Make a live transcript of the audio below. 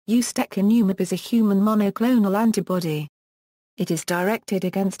Ustekinumab is a human monoclonal antibody. It is directed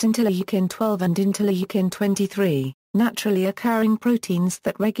against interleukin 12 and interleukin 23, naturally occurring proteins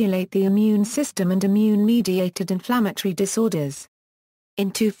that regulate the immune system and immune-mediated inflammatory disorders.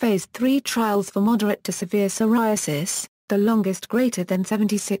 In 2 phase 3 trials for moderate to severe psoriasis, the longest greater than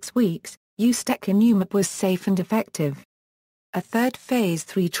 76 weeks, Ustekinumab was safe and effective. A 3rd phase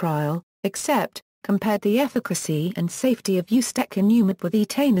 3 trial, EXCEPT, compared the efficacy and safety of Ustekinumab with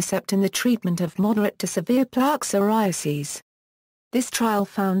etanercept in the treatment of moderate to severe plaque psoriasis. This trial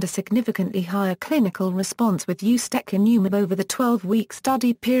found a significantly higher clinical response with Ustekinumab over the 12-week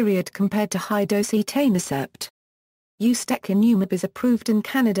study period compared to high-dose etanercept. Ustekinumab is approved in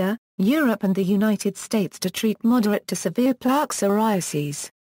Canada, Europe and the United States to treat moderate to severe plaque psoriasis.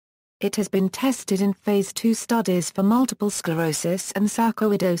 It has been tested in phase 2 studies for multiple sclerosis and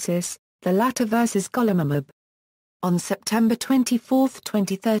sarcoidosis, the latter versus golimumab. On September 24,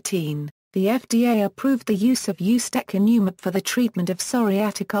 2013, the FDA approved the use of Ustekinumab for the treatment of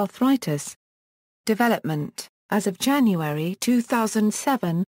psoriatic arthritis. Development. As of January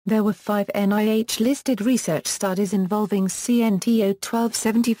 2007, there were 5 NIH-listed research studies involving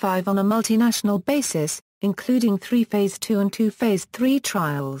CNTO-1275 on a multinational basis, including 3 phase 2 and 2 phase 3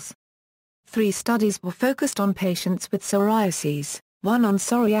 trials. 3 studies were focused on patients with psoriasis, 1 on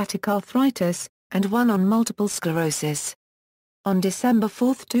psoriatic arthritis, and 1 on multiple sclerosis. On December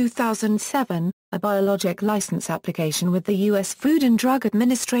 4, 2007, a biologic license application with the U.S. Food and Drug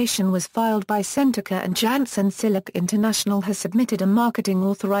Administration was filed by Centocor, and Janssen Cilag International has submitted a marketing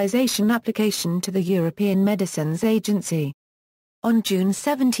authorization application to the European Medicines Agency. On June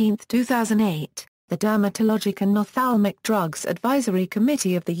 17, 2008, the Dermatologic and Ophthalmic Drugs Advisory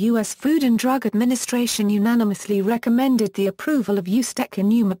Committee of the U.S. Food and Drug Administration unanimously recommended the approval of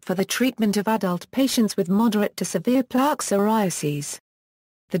Ustekinumab for the treatment of adult patients with moderate to severe plaque psoriasis.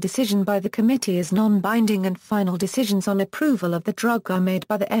 The decision by the committee is non-binding and final decisions on approval of the drug are made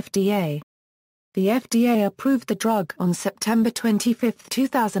by the FDA. The FDA approved the drug on September 25,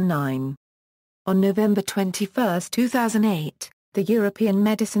 2009. On November 21, 2008, the European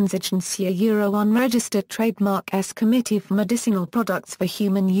Medicines Agency Euro Unregistered Trademarks Committee for Medicinal Products for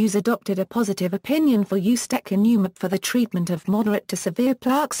Human Use adopted a positive opinion for Ustekinumab for the treatment of moderate to severe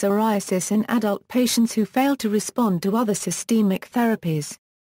plaque psoriasis in adult patients who fail to respond to other systemic therapies.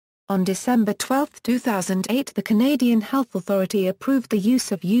 On December 12, 2008, the Canadian Health Authority approved the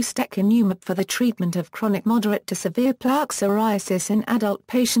use of Ustekinumab for the treatment of chronic moderate to severe plaque psoriasis in adult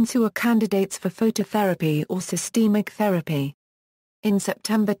patients who are candidates for phototherapy or systemic therapy. In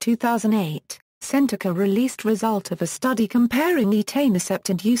September 2008, Centocor released result of a study comparing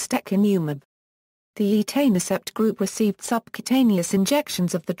etanercept and Ustekinumab. The etanercept group received subcutaneous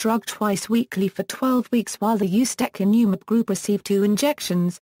injections of the drug twice weekly for 12 weeks, while the Ustekinumab group received 2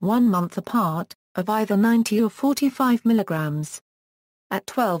 injections, 1 month apart, of either 90 or 45 milligrams. At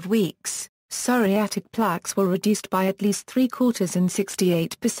 12 weeks, psoriatic plaques were reduced by at least 3/4 in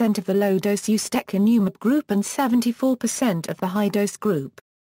 68% of the low-dose Ustekinumab group and 74% of the high-dose group.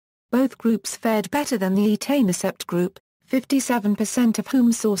 Both groups fared better than the etanercept group, 57% of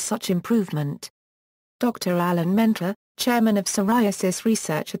whom saw such improvement. Dr. Alan Mentler, chairman of psoriasis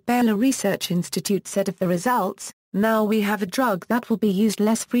research at Baylor Research Institute, said of the results, "Now we have a drug that will be used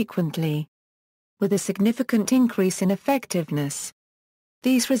less frequently, with a significant increase in effectiveness.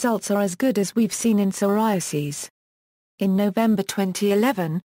 These results are as good as we've seen in psoriasis." In November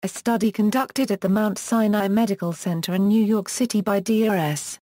 2011, a study conducted at the Mount Sinai Medical Center in New York City by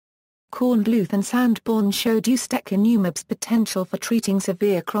Drs. Kornbluth and Sandborn showed Ustekinumab's potential for treating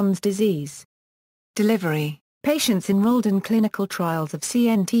severe Crohn's disease. Delivery. Patients enrolled in clinical trials of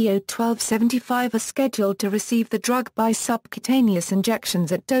CNTO-1275 are scheduled to receive the drug by subcutaneous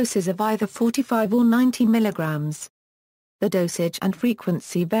injections at doses of either 45 or 90 milligrams. The dosage and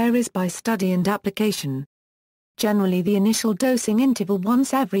frequency varies by study and application. Generally, the initial dosing interval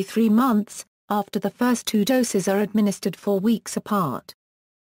once every 3 months, after the first 2 doses are administered 4 weeks apart.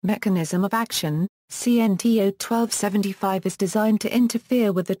 Mechanism of action: CNTO-1275 is designed to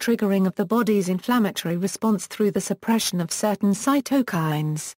interfere with the triggering of the body's inflammatory response through the suppression of certain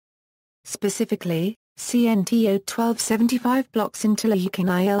cytokines. Specifically, CNTO-1275 blocks interleukin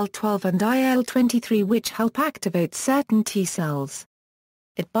IL-12 and IL-23, which help activate certain T cells.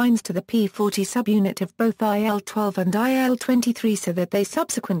 It binds to the P40 subunit of both IL-12 and IL-23 so that they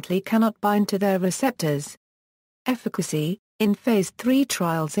subsequently cannot bind to their receptors. Efficacy: in phase 3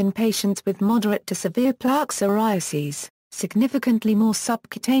 trials in patients with moderate to severe plaque psoriasis, significantly more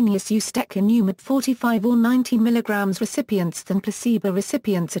subcutaneous Ustekinumab 45 or 90 mg recipients than placebo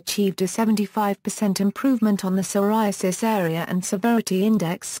recipients achieved a 75% improvement on the psoriasis area and severity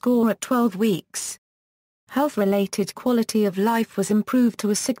index score at 12 weeks. Health-related quality of life was improved to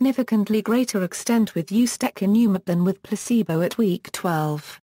a significantly greater extent with Ustekinumab than with placebo at week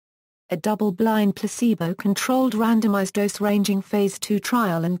 12. A double-blind placebo-controlled randomized dose-ranging phase 2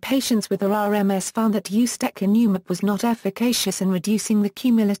 trial in patients with RRMS found that Ustekinumab was not efficacious in reducing the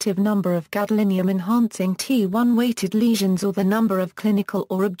cumulative number of gadolinium-enhancing T1-weighted lesions or the number of clinical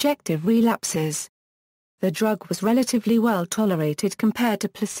or objective relapses. The drug was relatively well tolerated compared to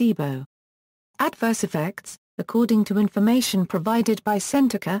placebo. Adverse effects, according to information provided by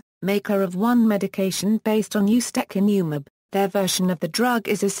Centocor, maker of one medication based on Ustekinumab. Their version of the drug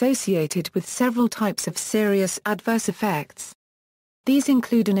is associated with several types of serious adverse effects. These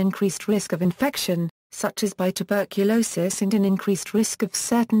include an increased risk of infection, such as by tuberculosis, and an increased risk of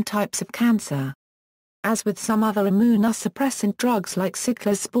certain types of cancer. As with some other immunosuppressant drugs like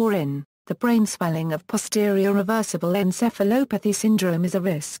cyclosporin, the brain swelling of posterior reversible encephalopathy syndrome is a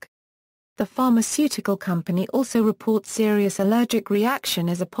risk. The pharmaceutical company also reports serious allergic reaction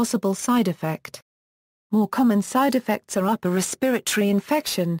as a possible side effect. More common side effects are upper respiratory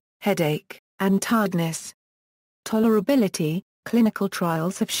infection, headache, and tiredness. Tolerability. Clinical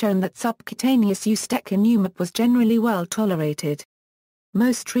trials have shown that subcutaneous Ustekinumab was generally well tolerated.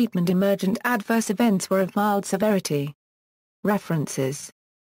 Most treatment-emergent adverse events were of mild severity. References.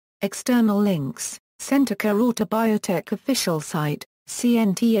 External links: Centocor Autobiotech official site,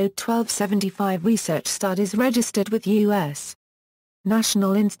 CNTO 1275 research studies registered with U.S.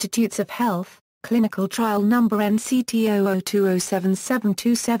 National Institutes of Health, clinical trial number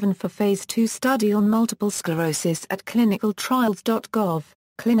NCT00207727 for phase 2 study on multiple sclerosis at clinicaltrials.gov,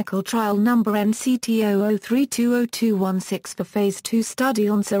 clinical trial number NCT00320216 for phase 2 study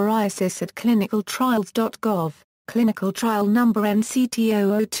on psoriasis at clinicaltrials.gov, clinical trial number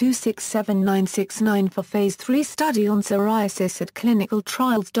NCT00267969 for phase 3 study on psoriasis at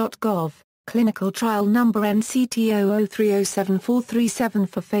clinicaltrials.gov, clinical trial number NCT00307437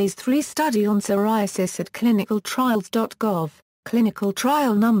 for phase 3 study on psoriasis at clinicaltrials.gov, clinical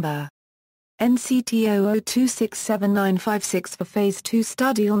trial number NCT00267956 for phase 2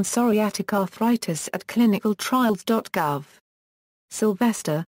 study on psoriatic arthritis at clinicaltrials.gov.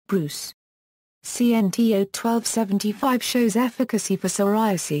 Sylvester, Bruce. CNTO 1275 shows efficacy for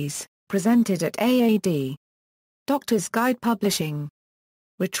psoriasis, presented at AAD. Doctor's Guide Publishing.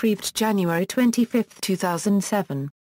 Retrieved January 25, 2007.